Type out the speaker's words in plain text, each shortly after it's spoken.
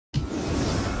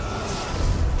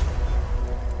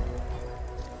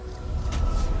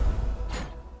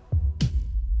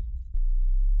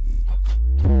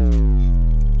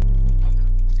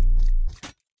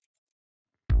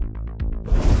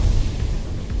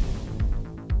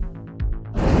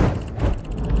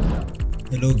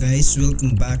Hello guys,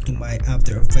 welcome back to my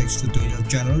After Effects tutorial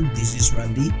channel. This is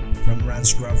Randy from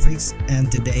Rhandz Graphix,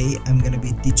 and today I'm gonna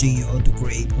be teaching you how to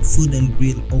create a food and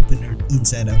grill opener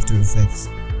inside After Effects.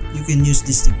 You can use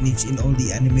these techniques in all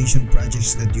the animation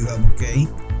projects that you have, okay?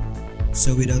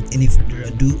 So without any further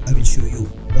ado, I will show you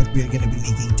what we are gonna be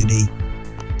making today.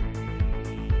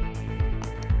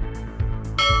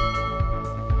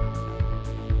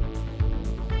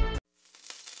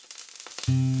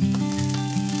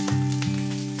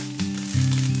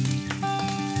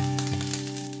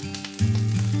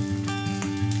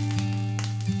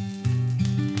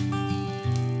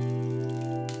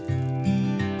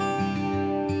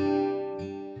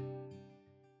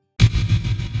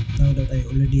 Now that I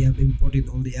already have imported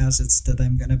all the assets that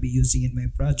I'm gonna be using in my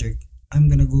project, I'm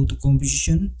gonna go to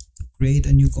composition, create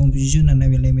a new composition, and I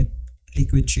will name it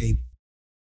liquid shape.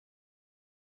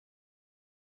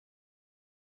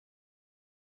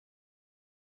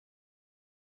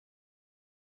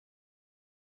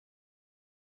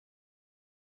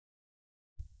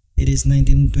 It is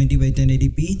 1920 by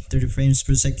 1080p, 30 frames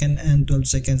per second, and 12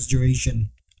 seconds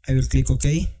duration. I will click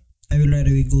OK. I will right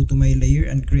away go to my layer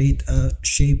and create a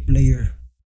shape layer.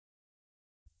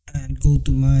 And go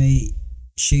to my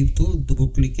shape tool, double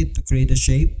click it to create a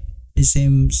shape, the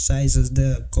same size as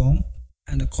the comp,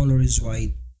 and the color is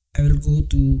white. I will go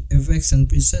to FX and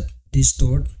preset,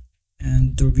 distort,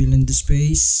 and turbulent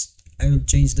displace. I will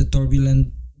change the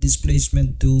turbulent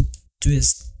displacement to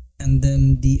twist, and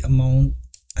then the amount,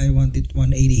 I want it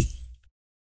 180.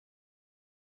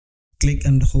 Click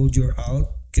and hold your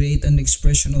Alt. Create an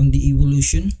expression on the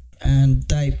evolution and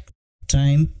type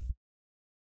time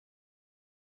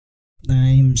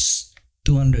times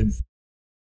 200.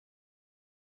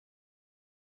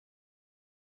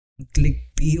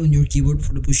 Click P on your keyboard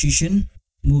for the position.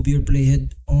 Move your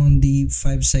playhead on the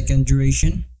 5-second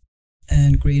duration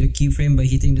and create a keyframe by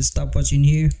hitting the stopwatch in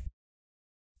here.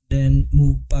 Then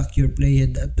move back your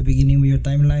playhead at the beginning of your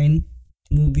timeline.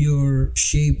 Move your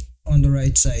shape on the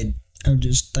right side. I'll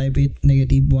just type it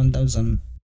 -1000.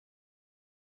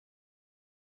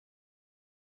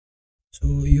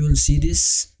 So you will see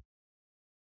this.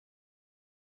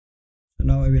 So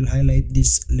now I will highlight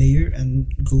this layer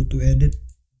and go to edit,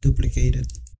 duplicate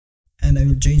it, and I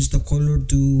will change the color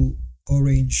to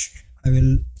orange. I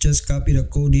will just copy the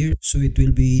code here so it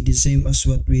will be the same as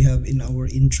what we have in our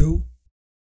intro.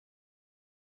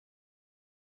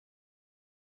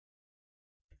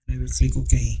 I will click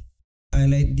OK.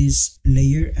 Highlight this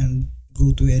layer and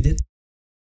go to edit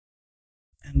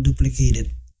and duplicate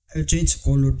it. I will change the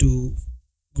color to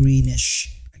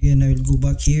greenish. Again, I will go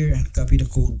back here and copy the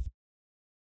code.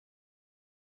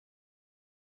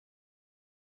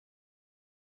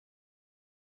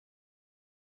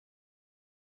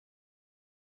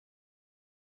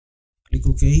 Click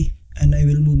OK, and I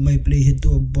will move my playhead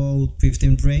to about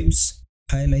 15 frames.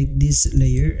 Highlight this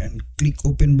layer and click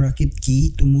open bracket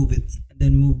key to move it.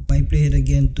 Then move my playhead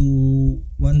again to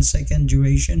 1 second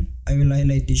duration. I will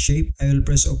highlight the shape. I will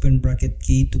press open bracket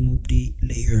key to move the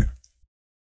layer.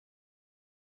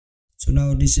 So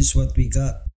now this is what we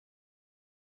got.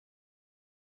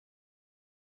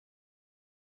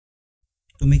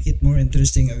 To make it more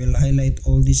interesting, I will highlight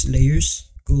all these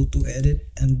layers, go to edit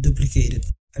and duplicate it.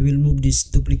 I will move these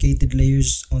duplicated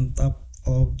layers on top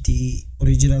of the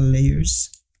original layers.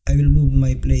 I will move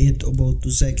my playhead to about 2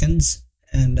 seconds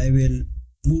and I will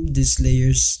move these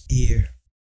layers here.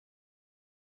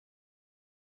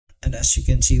 And as you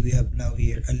can see, we have now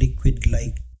here a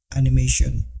liquid-like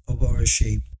animation of our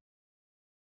shape.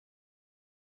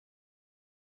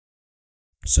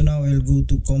 So now I'll go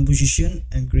to composition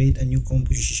and create a new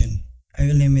composition. I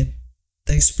will name it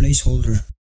text placeholder.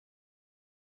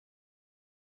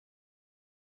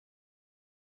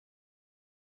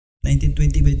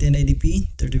 (1920 by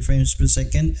 1080p, 30 frames per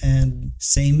second, and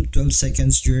same 12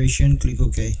 seconds duration. Click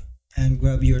OK and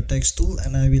grab your text tool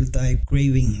and I will type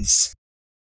cravings.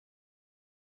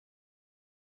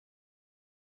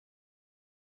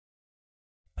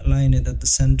 Align it at the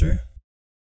center.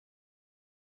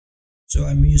 So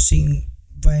I'm using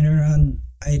Rhandz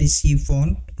IDC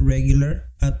font regular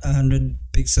at 100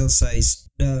 pixel size.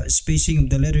 The spacing of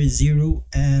the letter is 0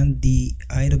 and the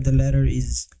height of the letter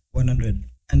is 100.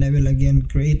 And I will again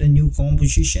create a new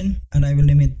composition and I will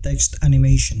name it text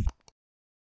animation.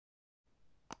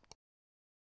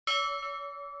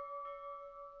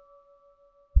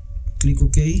 Click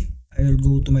OK. I will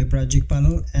go to my project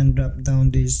panel and drop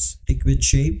down these liquid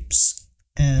shapes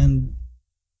and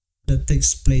the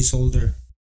text placeholder.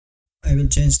 I will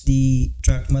change the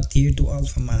track matte here to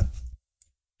alpha matte.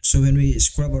 So when we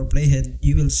scrub our playhead,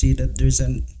 you will see that there's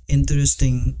an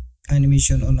interesting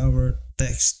animation on our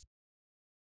text.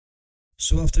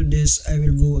 So after this, I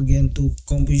will go again to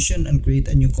composition and create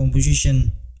a new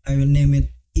composition. I will name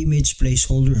it image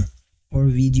placeholder or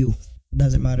video.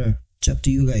 Doesn't matter. It's up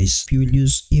to you guys if you will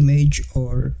use image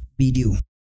or video.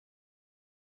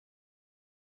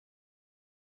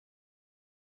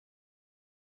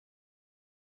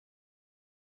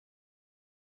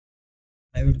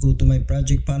 I will go to my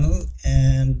project panel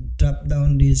and drop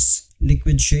down this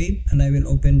liquid shape, and I will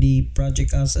open the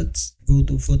project assets. Go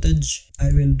to footage.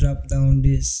 I will drop down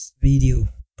this video.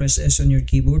 Press S on your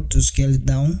keyboard to scale it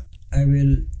down. I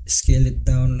will scale it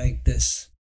down like this.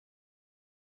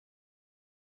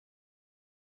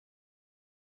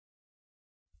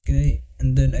 Okay,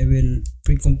 and then I will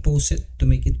pre-compose it to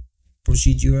make it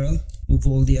procedural. Move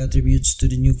all the attributes to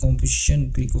the new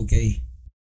composition. Click OK.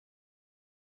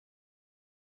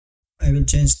 I will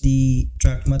change the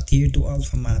track matte here to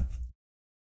alpha matte.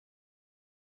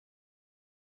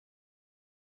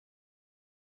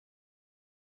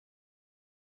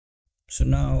 So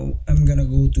now I'm gonna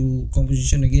go to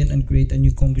composition again and create a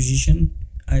new composition.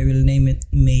 I will name it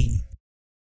main.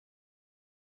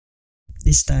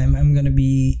 This time I'm gonna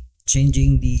be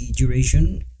changing the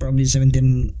duration, probably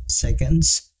 17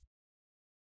 seconds,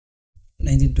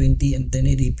 1920 and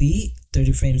 1080p,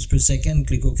 30 frames per second.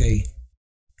 Click OK.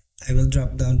 I will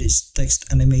drop down this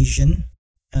text animation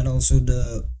and also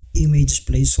the image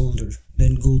placeholder.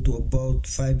 Then go to about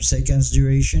 5 seconds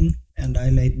duration and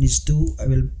highlight these two. I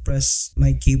will press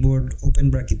my keyboard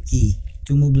open bracket key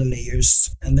to move the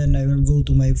layers. And then I will go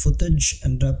to my footage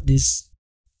and drop this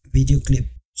video clip.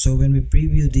 So when we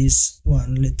preview this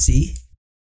one, let's see.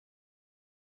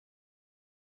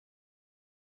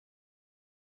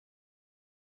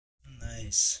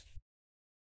 Nice.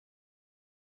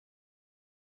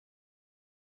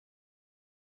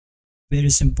 Very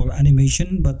simple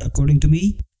animation, but according to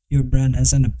me, your brand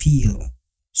has an appeal.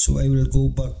 So I will go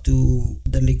back to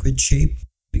the liquid shape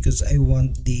because I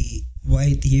want the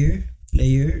white here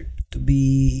layer to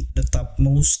be the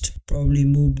topmost. Probably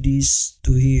move this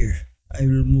to here. I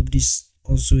will move this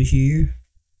also here.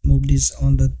 Move this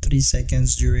on the 3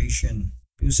 seconds duration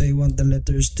because I want the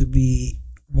letters to be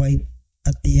white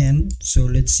at the end. So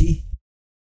let's see.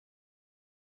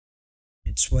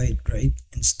 It's white, right?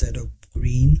 Instead of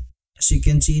green. As you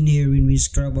can see in here, when we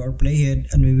scrub our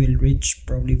playhead and we will reach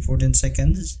probably 14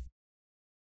 seconds,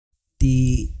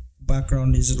 the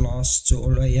background is lost. So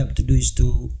all I have to do is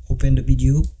to open the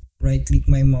video, right click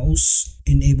my mouse,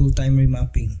 enable time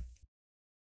remapping.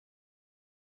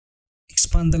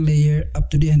 Expand the layer up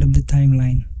to the end of the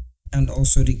timeline and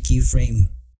also the keyframe.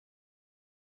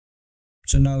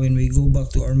 So now when we go back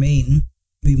to our main,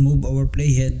 we move our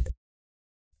playhead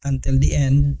until the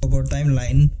end of our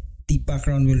timeline. The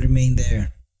background will remain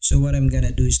there. So what I'm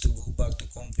gonna do is to go back to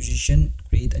composition,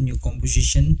 create a new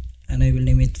composition, and I will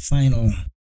name it final.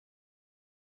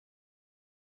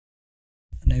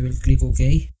 And I will click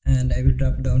OK, and I will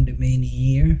drop down the main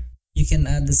here. You can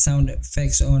add the sound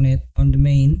effects on it on the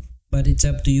main, but it's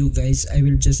up to you guys. I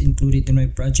will just include it in my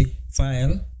project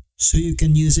file so you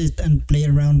can use it and play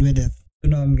around with it.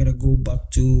 So now I'm gonna go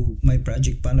back to my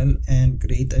project panel and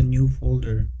create a new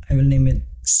folder. I will name it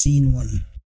scene 1.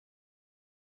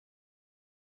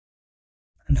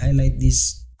 And highlight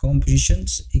these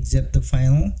compositions except the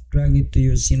final, drag it to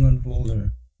your scene 1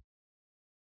 folder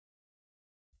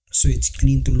so it's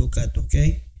clean to look at.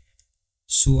 Okay,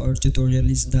 so our tutorial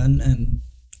is done, and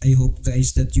I hope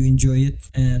guys that you enjoy it.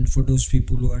 And for those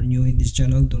people who are new in this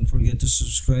channel, don't forget to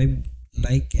subscribe,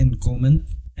 like and comment,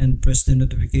 and press the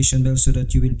notification bell so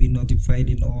that you will be notified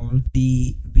in all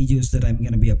the videos that I'm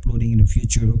gonna be uploading in the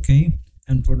future. Okay,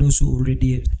 and for those who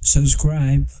already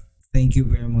subscribe, thank you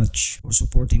very much for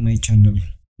supporting my channel.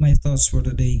 My thoughts for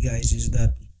today, guys, is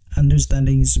that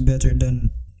understanding is better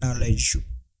than knowledge,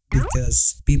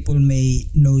 because people may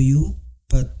know you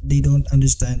but they don't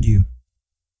understand you.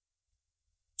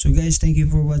 So guys, thank you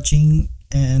for watching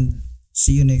and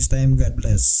see you next time. God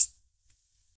bless.